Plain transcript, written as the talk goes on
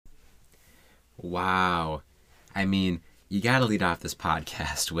Wow. I mean, you got to lead off this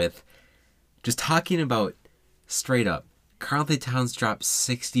podcast with just talking about straight up. Mr. Towns dropped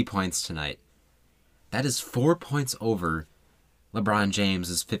 60 points tonight. That is 4 points over LeBron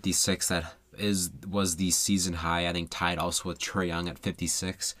James' 56. Was the season high. I think tied also with Trae Young at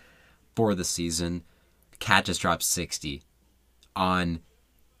 56 for the season. Cat just dropped 60 on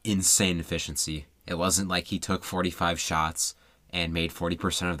insane efficiency. It wasn't like he took 45 shots and made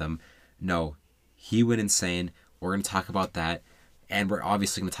 40% of them. No, he went insane. We're going to talk about that. And we're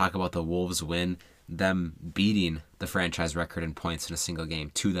obviously going to talk about the Wolves win, them beating the franchise record in points in a single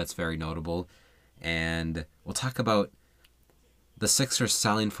game. Too, that's very notable. And we'll talk about the Sixers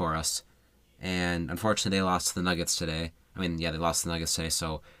selling for us. And unfortunately, they lost to the Nuggets today. They lost to the Nuggets today,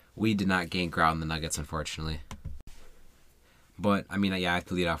 so we did not gain ground in the Nuggets, unfortunately. But, I have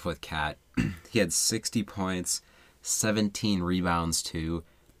to lead off with Cat. He had 60 points, 17 rebounds, too.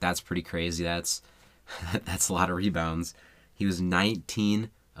 That's pretty crazy. That's a lot of rebounds. He was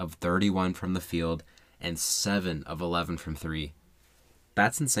 19 of 31 from the field and 7 of 11 from 3.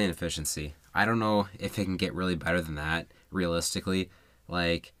 That's insane efficiency. I don't know if it can get really better than that, realistically.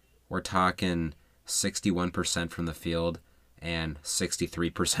 We're talking 61% from the field and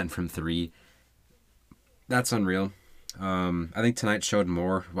 63% from 3. That's unreal. I think tonight showed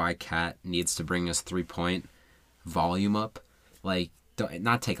more why Cat needs to bring his 3-point volume up.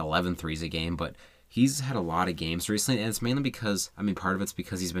 Not take 11 threes a game, but he's had a lot of games recently, and it's mainly because, part of it's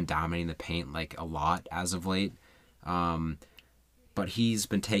because he's been dominating the paint, a lot as of late. But he's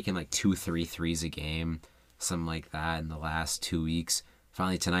been taking, 2-3 threes a game, something like that in the last 2 weeks.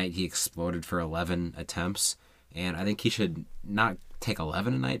 Finally, tonight, he exploded for 11 attempts, and I think he should not take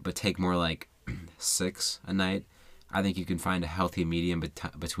 11 a night, but take more 6 a night. I think you can find a healthy medium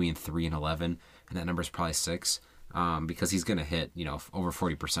between 3 and 11, and that number is probably 6, because he's going to hit, over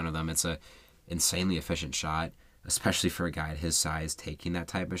 40% of them. It's a insanely efficient shot, especially for a guy at his size taking that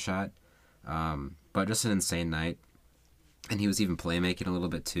type of shot. But just an insane night. And he was even playmaking a little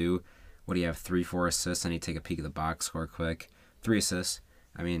bit too. What do you have? 3-4 assists. I need to take a peek at the box score quick. 3 assists.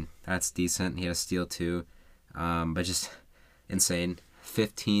 That's decent. He had a steal too. But just insane.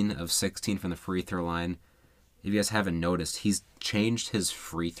 15 of 16 from the free throw line. If you guys haven't noticed, he's changed his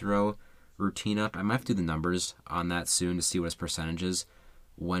free throw routine up. I might have to do the numbers on that soon to see what his percentage is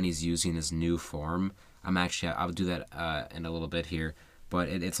when he's using his new form. I'll do that in a little bit here. But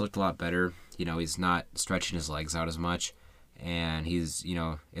it's looked a lot better. He's not stretching his legs out as much. And he's,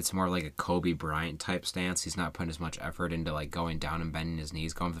 it's more like a Kobe Bryant type stance. He's not putting as much effort into going down and bending his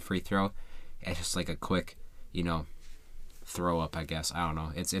knees going for the free throw. It's just a quick, throw up, I guess. I don't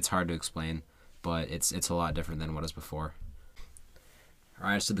know. It's hard to explain, but it's a lot different than what it was before. All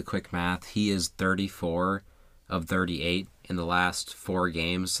right, I just did the quick math. He is 34 of 38 in the last 4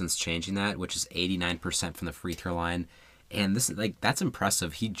 games since changing that, which is 89% from the free throw line. And this that's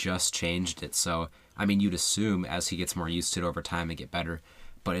impressive. He just changed it, so you'd assume as he gets more used to it over time, it get better.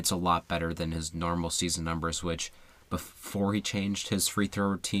 But it's a lot better than his normal season numbers, which before he changed his free throw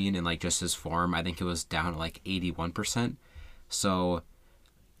routine and just his form, I think it was down to 81%. So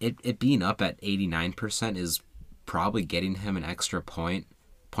it being up at 89% is probably getting him an extra point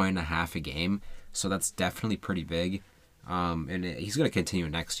and a half a game. So that's definitely pretty big. And he's going to continue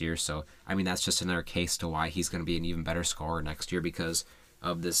next year. So, that's just another case to why he's going to be an even better scorer next year because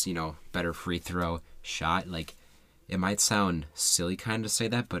of this, better free throw shot. It might sound silly kind of to say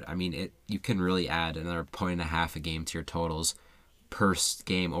that, but, you can really add another point and a half a game to your totals per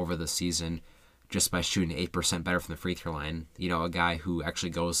game over the season just by shooting 8% better from the free throw line. A guy who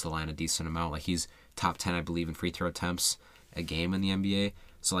actually goes to the line a decent amount. He's top 10, I believe, in free throw attempts a game in the NBA.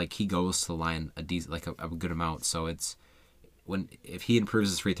 So, he goes to the line a good amount. So, if he improves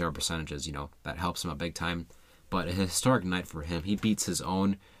his free throw percentages, that helps him out big time. But a historic night for him. He beats his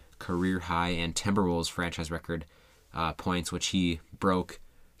own career high and Timberwolves franchise record points, which he broke.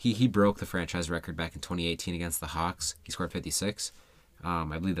 He broke the franchise record back in 2018 against the Hawks. He scored 56. I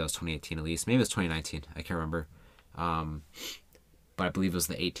believe that was 2018 at least. Maybe it was 2019. I can't remember. But I believe it was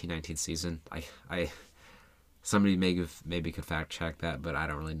the 18-19 season. Somebody maybe could fact check that, but I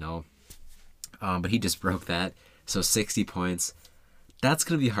don't really know. But he just broke that. So 60 points. That's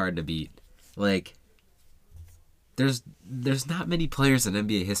going to be hard to beat. There's not many players in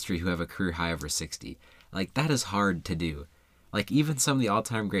NBA history who have a career high over 60. That is hard to do. Even some of the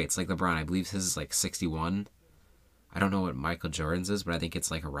all-time greats, like LeBron, I believe his is 61. I don't know what Michael Jordan's is, but I think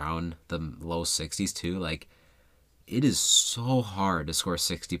it's around the low 60s too. It is so hard to score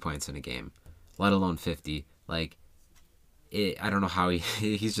 60 points in a game, let alone 50. I don't know how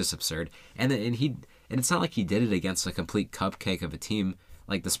he's just absurd. And it's not like he did it against a complete cupcake of a team.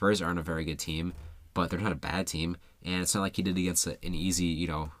 Like, the Spurs aren't a very good team, but they're not a bad team. And it's not like he did against an easy,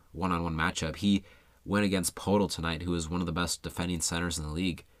 one-on-one matchup. He went against Podol tonight, who is one of the best defending centers in the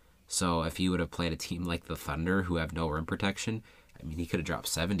league. So if he would have played a team like the Thunder, who have no rim protection, I mean, he could have dropped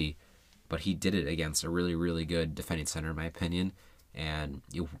 70. But he did it against a really, really good defending center, in my opinion. And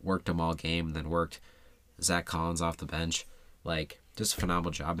you worked him all game, and then worked Zach Collins off the bench. Like, just a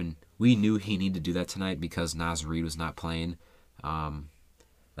phenomenal job. And we knew he needed to do that tonight because Naz Reid was not playing.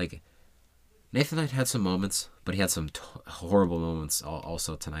 Nathan Knight had some moments, but he had some horrible moments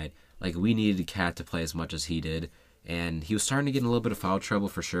also tonight. Like, we needed Cat to play as much as he did, and he was starting to get in a little bit of foul trouble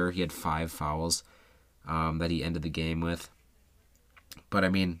for sure. He had 5 fouls that he ended the game with. But I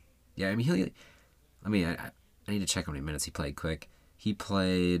need to check how many minutes he played quick. He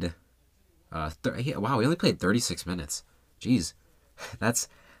played, he only played 36 minutes. Jeez, that's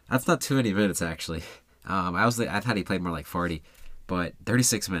not too many minutes actually. I thought he played more like 40. But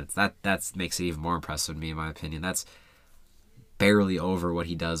 36 minutes, that makes it even more impressive to me, in my opinion. That's barely over what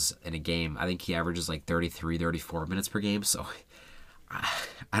he does in a game. I think he averages like 33, 34 minutes per game. So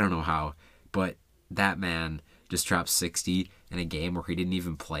I don't know how. But that man just dropped 60 in a game where he didn't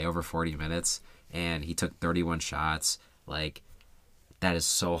even play over 40 minutes. And he took 31 shots. Like, that is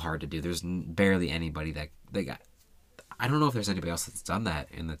so hard to do. There's barely anybody I don't know if there's anybody else that's done that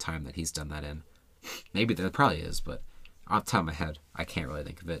in the time that he's done that in. Maybe there probably is, but off the top of my head, I can't really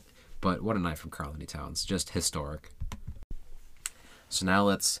think of it. But what a night from Karl-Anthony Towns. Just historic. So now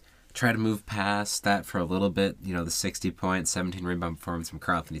let's try to move past that for a little bit. The 60-point, 17 rebound performance from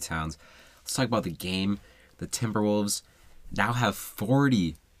Karl-Anthony Towns. Let's talk about the game. The Timberwolves now have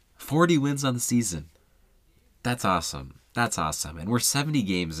 40 wins on the season. That's awesome. And we're 70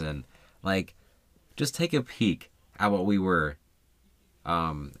 games in. Like, just take a peek at what we were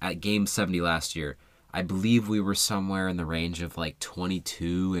at Game 70 last year. I believe we were somewhere in the range of like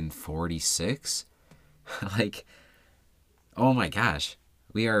 22 and 46. Like, oh my gosh.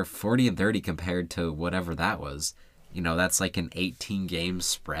 We are 40 and 30 compared to whatever that was. That's like an 18 game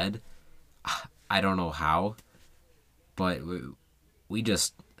spread. I don't know how, but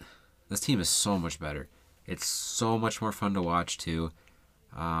this team is so much better. It's so much more fun to watch too.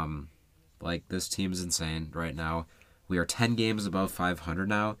 This team is insane right now. We are 10 games above 500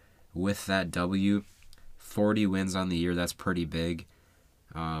 now with that W. 40 wins on the year, that's pretty big.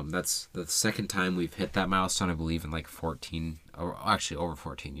 That's the second time we've hit that milestone, I believe, in like 14, or actually over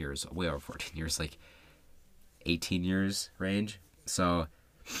 14 years, way over 14 years, like 18 years range. So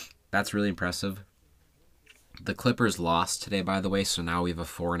that's really impressive. The Clippers lost today, by the way, so now we have a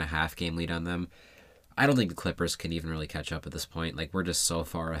 4.5 game lead on them. I don't think the Clippers can even really catch up at this point. Like, we're just so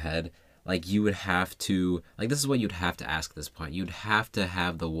far ahead. Like, you would have to, this is what you'd have to ask at this point. You'd have to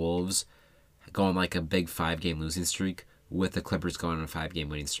have the Wolves go on like a big 5-game losing streak with the Clippers going on a 5-game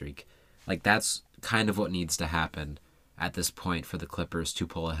winning streak. Like, that's kind of what needs to happen at this point for the Clippers to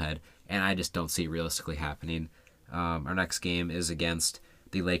pull ahead, and I just don't see it realistically happening. Our next game is against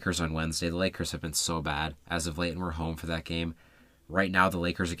the Lakers on Wednesday. The Lakers have been so bad as of late, and we're home for that game. Right now, the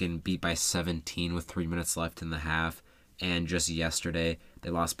Lakers are getting beat by 17 with 3 minutes left in the half, and just yesterday, they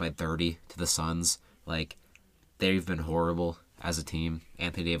lost by 30 to the Suns. Like, they've been horrible as a team.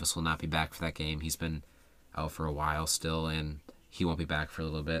 Anthony Davis will not be back for that game. He's been out for a while still, and he won't be back for a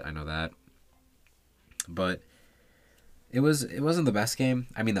little bit. I know that. But it wasn't the best game.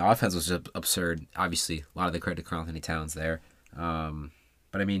 I mean, the offense was just absurd. Obviously, a lot of the credit to Karl-Anthony Towns there.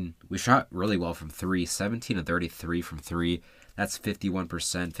 But I mean, we shot really well from 3. 17 and 33 from 3. That's 51%,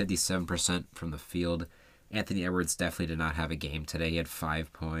 57% from the field. Anthony Edwards definitely did not have a game today. He had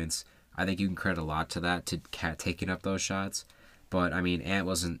 5 points. I think you can credit a lot to that, to Cat taking up those shots. But, I mean, Ant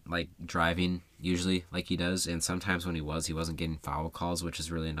wasn't, driving usually like he does. And sometimes when he wasn't getting foul calls, which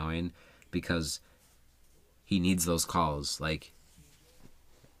is really annoying because he needs those calls. Like,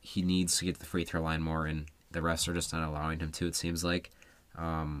 he needs to get to the free throw line more, and the refs are just not allowing him to, it seems like.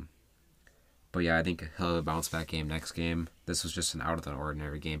 But, yeah, I think he'll have a bounce-back game next game. This was just an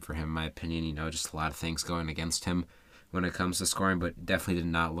out-of-the-ordinary game for him, in my opinion. Just a lot of things going against him when it comes to scoring, but definitely did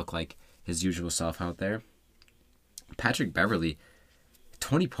not look like his usual self out there. Patrick Beverley,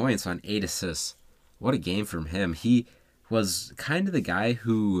 20 points on 8 assists. What a game from him. He was kind of the guy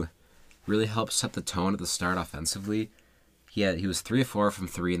who really helped set the tone at the start offensively. He was 3 of 4 from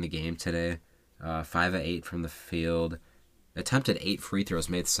 3 in the game today, 5 of 8 from the field, attempted 8 free throws,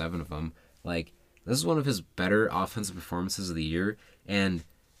 made 7 of them. Like, this is one of his better offensive performances of the year, and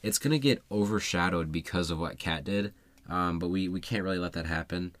it's going to get overshadowed because of what Cat did, but we can't really let that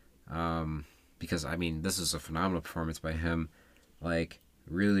happen. Because, I mean, this is a phenomenal performance by him. Like,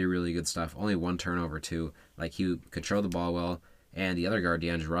 really, really good stuff. Only 1 turnover, too. Like, he controlled the ball well. And the other guard,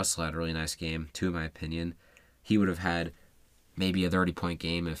 D'Angelo Russell, had a really nice game, too, in my opinion. He would have had maybe a 30-point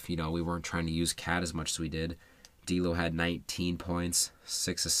game if, we weren't trying to use Cat as much as we did. D'Lo had 19 points,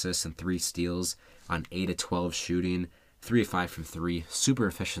 6 assists, and 3 steals on 8 of 12 shooting, 3 of 5 from 3. Super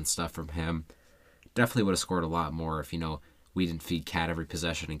efficient stuff from him. Definitely would have scored a lot more if, we didn't feed Cat every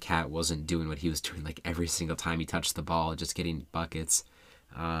possession and Cat wasn't doing what he was doing like every single time he touched the ball, just getting buckets.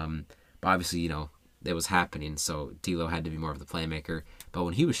 But obviously, it was happening, so D'Lo had to be more of the playmaker. But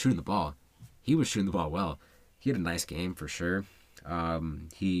when he was shooting the ball well. He had a nice game for sure.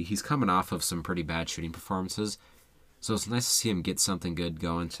 He's coming off of some pretty bad shooting performances, so it's nice to see him get something good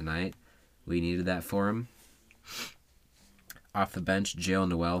going tonight. We needed that for him. Off the bench, Jalen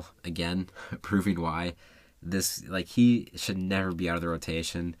Noel again, proving why he should never be out of the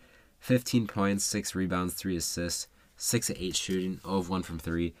rotation. 15 points, 6 rebounds, 3 assists, 6 of 8 shooting, 0 of 1 from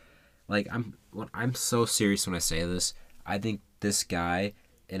 3. I'm so serious when I say this. I think this guy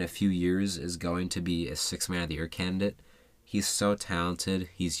in a few years is going to be a 6th Man of the Year candidate. He's so talented.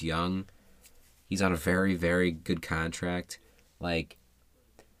 He's young. He's on a very, very good contract. He's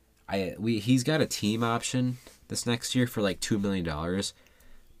got a team option this next year for $2 million,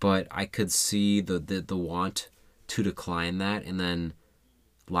 but I could see the want to decline that and then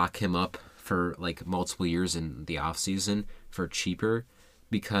lock him up for multiple years in the off season for cheaper,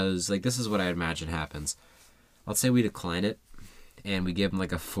 because this is what I imagine happens. Let's say we decline it and we give him a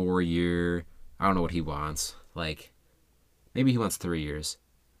 4-year. I don't know what he wants. Maybe he wants 3 years,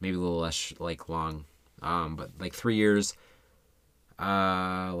 maybe a little less long, but 3 years,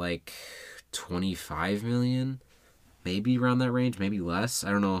 25 million, maybe around that range, maybe less.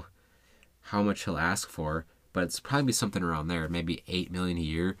 I don't know how much he'll ask for, but it's probably something around there, maybe 8 million a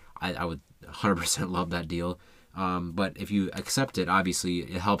year. I would 100% love that deal. But if you accept it, obviously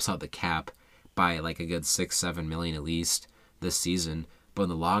it helps out the cap by a good 6-7 million at least this season. But in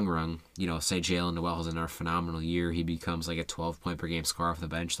the long run, say Jalen Noel has another phenomenal year, he becomes a 12-point per game scorer off the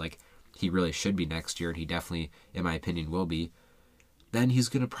bench, he really should be next year, and he definitely, in my opinion, will be. Then he's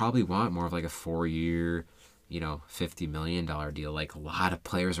going to probably want more of a 4-year, $50 million deal. A lot of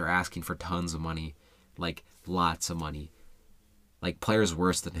players are asking for tons of money, lots of money. Players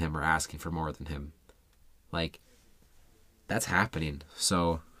worse than him are asking for more than him. That's happening.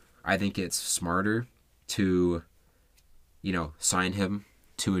 So I think it's smarter to, sign him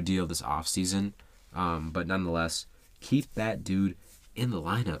to a deal this offseason. But nonetheless, keep that dude in the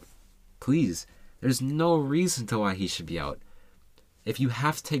lineup. Please. There's no reason to why he should be out. If you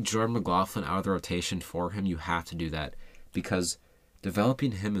have to take Jordan McLaughlin out of the rotation for him, you have to do that, because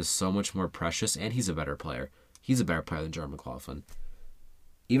developing him is so much more precious, and he's a better player. He's a better player than Jordan McLaughlin.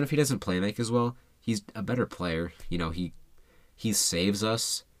 Even if he doesn't play make as well, he's a better player. He saves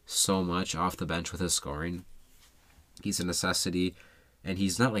us so much off the bench with his scoring. He's a necessity, and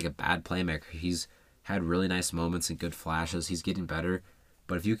he's not a bad playmaker. He's had really nice moments and good flashes. He's getting better.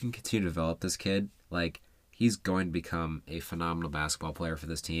 But if you can continue to develop this kid, he's going to become a phenomenal basketball player for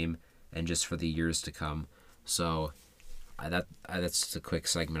this team and just for the years to come. So that's just a quick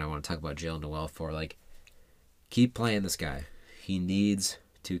segment I want to talk about Jalen Noel for. Keep playing this guy. He needs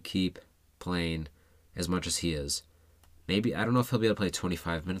to keep playing as much as he is. Maybe, I don't know if he'll be able to play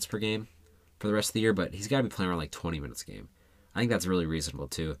 25 minutes per game for the rest of the year, but he's got to be playing around 20 minutes a game. I think that's really reasonable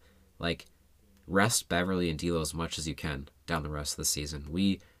too. Rest Beverly and D'Lo as much as you can down the rest of the season.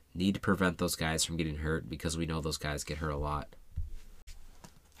 We need to prevent those guys from getting hurt, because we know those guys get hurt a lot.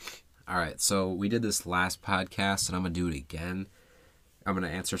 All right, so we did this last podcast, and I'm going to do it again. I'm going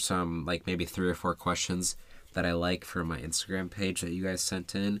to answer some, maybe 3 or 4 questions that I like from my Instagram page that you guys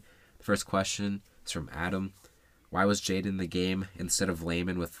sent in. The first question is from Adam. Why was Jaden in the game instead of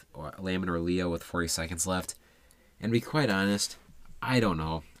Layman or Leo with 40 seconds left? And to be quite honest, I don't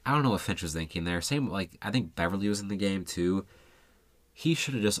know. I don't know what Finch was thinking there. Same, I think Beverly was in the game too. He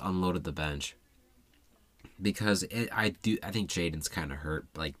should have just unloaded the bench, because I think Jaden's kind of hurt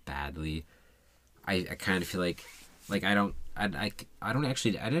badly. I kind of feel I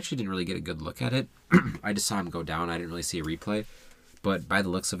actually didn't really get a good look at it. I just saw him go down. I didn't really see a replay, but by the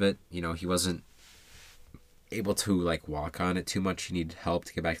looks of it, he wasn't able to walk on it too much. He needed help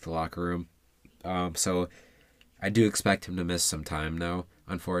to get back to the locker room. So I do expect him to miss some time now.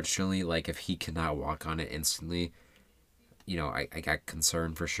 Unfortunately, if he cannot walk on it instantly, I got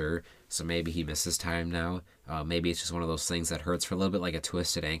concerned for sure. So maybe he misses time now. Maybe it's just one of those things that hurts for a little bit, like a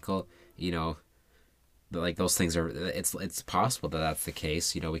twisted ankle. Those things are. It's possible that that's the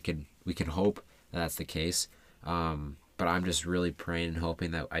case. We can hope that that's the case. But I'm just really praying and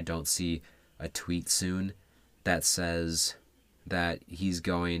hoping that I don't see a tweet soon that says that he's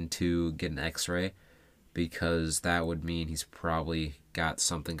going to get an X-ray, because that would mean he's probably got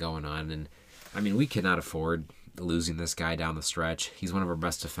something going on. And I mean, we cannot afford losing this guy down the stretch. He's one of our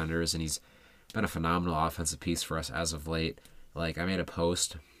best defenders, and he's been a phenomenal offensive piece for us as of late. Like, I made a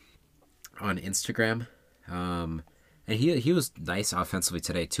post on Instagram, and he was nice offensively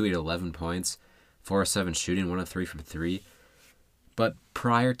today too. He had 11 points, 4 of 7 shooting, 1 of 3 from 3. But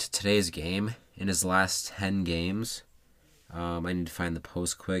prior to today's game, in his last 10 games, I need to find the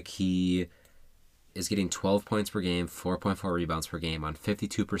post quick. He is getting 12 points per game, 4.4 rebounds per game on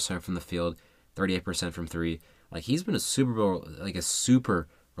 52% from the field, 38% from 3. Like, he's been a super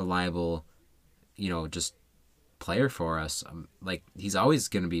reliable, just player for us. Like, he's always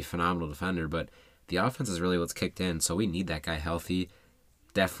going to be a phenomenal defender, but the offense is really what's kicked in, so we need that guy healthy.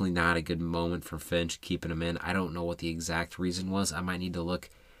 Definitely not a good moment for Finch keeping him in. I don't know what the exact reason was. I might need to look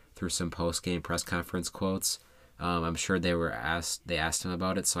through some post-game press conference quotes. I'm sure they asked him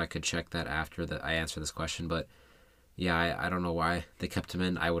about it, so I could check that after that I answer this question. But yeah, I don't know why they kept him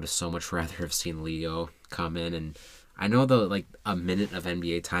in. I would have so much rather have seen Leo come in, and I know though, like, a minute of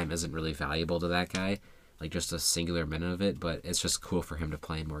NBA time isn't really valuable to that guy, like just a singular minute of it, but it's just cool for him to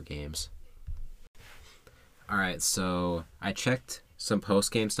play in more games. All right, so I checked some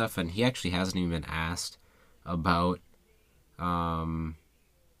post-game stuff, and he actually hasn't even been asked about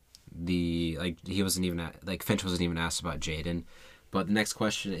he wasn't even Finch wasn't even asked about Jaden. But the next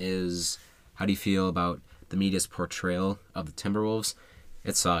question is, how do you feel about the media's portrayal of the Timberwolves?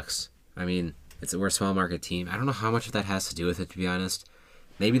 It sucks. I mean, we're a small market team. I don't know how much of that has to do with it, to be honest.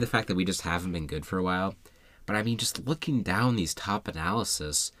 Maybe the fact that we just haven't been good for a while. But I mean, just looking down these top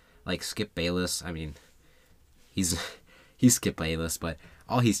analysis, like Skip Bayless, I mean, he's Skip Bayless, but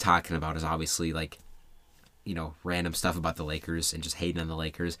all he's talking about is obviously random stuff about the Lakers and just hating on the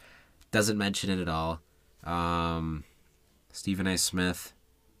Lakers. Doesn't mention it at all. Stephen A. Smith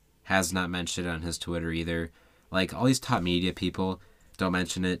has not mentioned it on his Twitter either. Like, all these top media people don't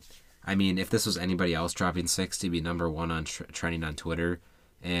mention it. I mean, if this was anybody else dropping 60, it'd be number 1 on trending on Twitter,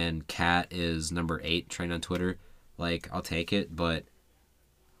 and Cat is number 8 trending on Twitter. Like, I'll take it, but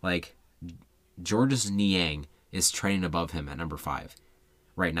like, Georges Niang is trending above him at number 5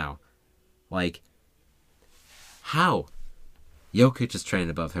 right now. Like, how? Jokic is trending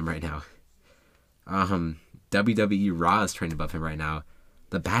above him right now. WWE Raw is trending above him right now.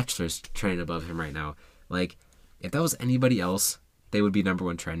 The Bachelor's trending above him right now. Like, if that was anybody else, they would be number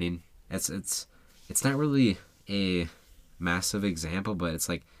 1 trending. It's not really a massive example, but it's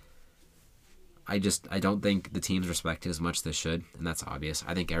like, I don't think the teams respect it as much as they should, and that's obvious.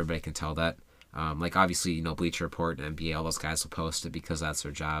 I think everybody can tell that. Like, obviously, Bleacher Report and NBA, all those guys will post it because that's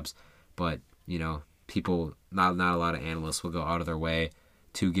their jobs. But, people, not a lot of analysts will go out of their way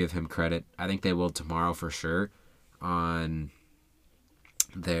to give him credit. I think they will tomorrow for sure on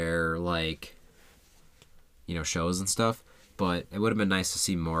their, shows and stuff. But it would have been nice to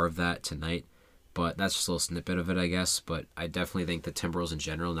see more of that tonight. But that's just a little snippet of it, I guess. But I definitely think the Timberwolves in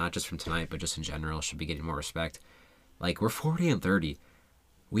general, not just from tonight, but just in general, should be getting more respect. Like, we're 40-30.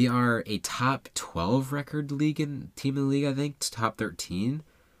 We are a top 12 record team in the league, I think. It's top 13.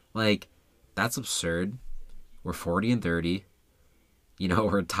 Like, that's absurd. We're 40-30.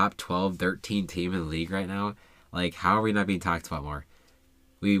 We're a top 12, 13 team in the league right now. Like, how are we not being talked about more?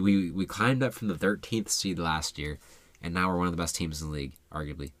 We climbed up from the 13th seed last year, and now we're one of the best teams in the league,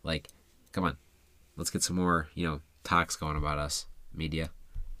 arguably. Like, come on. Let's get some more, talks going about us, media.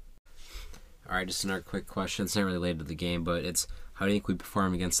 All right, just another quick question. It's not really related to the game, but it's, how do you think we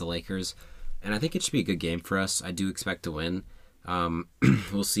perform against the Lakers? And I think it should be a good game for us. I do expect to win.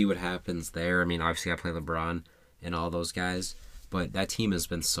 We'll see what happens there. I mean, obviously I play LeBron and all those guys, but that team has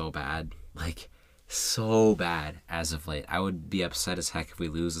been so bad. Like, so bad as of late. I would be upset as heck if we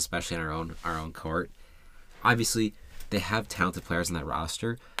lose, especially on our own court. Obviously, they have talented players on that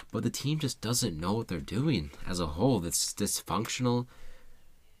roster, but the team just doesn't know what they're doing as a whole. It's dysfunctional.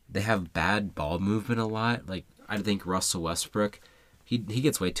 They have bad ball movement a lot. Like, I think Russell Westbrook, he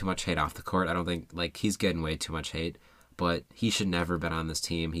gets way too much hate off the court. I don't think, he's getting way too much hate, but he should never have been on this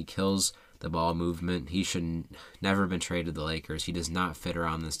team. He kills the ball movement. He should never have been traded to the Lakers. He does not fit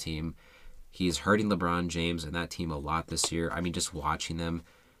around this team. He's hurting LeBron James and that team a lot this year. I mean, just watching them,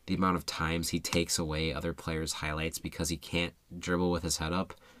 the amount of times he takes away other players' highlights because he can't dribble with his head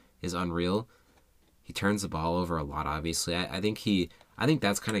up is unreal. He turns the ball over a lot, obviously. I think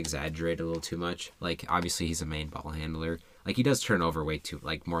that's kind of exaggerated a little too much. Like, obviously he's a main ball handler. Like, he does turn over way too,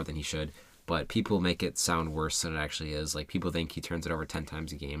 more than he should. But people make it sound worse than it actually is. Like, people think he turns it over 10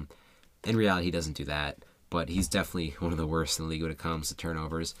 times a game. In reality, he doesn't do that. But he's definitely one of the worst in the league when it comes to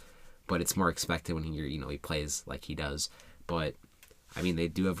turnovers. But it's more expected when he plays like he does. But I mean, they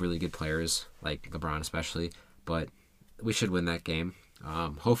do have really good players, like LeBron especially, but we should win that game.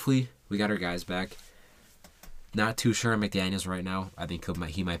 Hopefully, we got our guys back. Not too sure on McDaniels right now. I think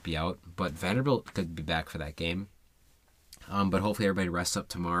he might be out, but Vanderbilt could be back for that game. But hopefully everybody rests up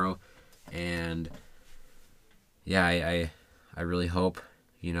tomorrow, and yeah, I really hope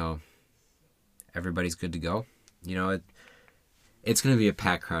everybody's good to go. It's gonna be a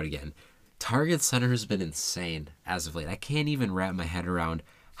packed crowd again. Target Center has been insane as of late. I can't even wrap my head around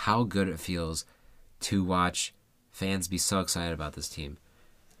how good it feels to watch fans be so excited about this team.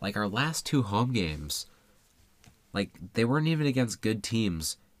 Like our last 2 home games, like they weren't even against good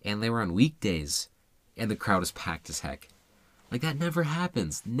teams, and they were on weekdays, and the crowd is packed as heck. Like that never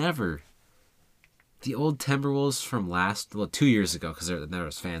happens. Never. The old Timberwolves from 2 years ago, because there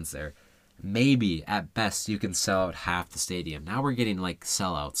was fans there, maybe at best you can sell out half the stadium. Now we're getting like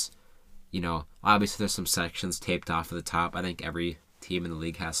sellouts. Obviously there's some sections taped off at the top. I think every team in the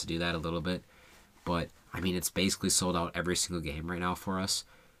league has to do that a little bit. But, I mean, it's basically sold out every single game right now for us.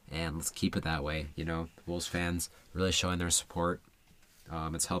 And let's keep it that way. Wolves fans really showing their support.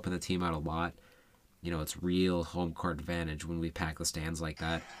 It's helping the team out a lot. It's real home court advantage when we pack the stands like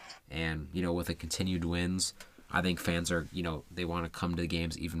that. And, with the continued wins, I think fans are, they want to come to the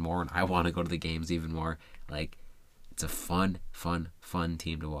games even more. And I want to go to the games even more. Like, it's a fun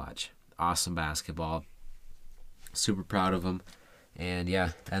team to watch. Awesome basketball. Super proud of them. And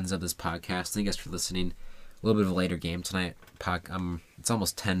yeah, ends up this podcast. Thank you guys for listening. A little bit of a later game tonight. It's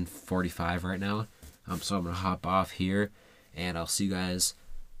almost 10:45 right now. So I'm going to hop off here. And I'll see you guys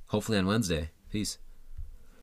hopefully on Wednesday. Peace.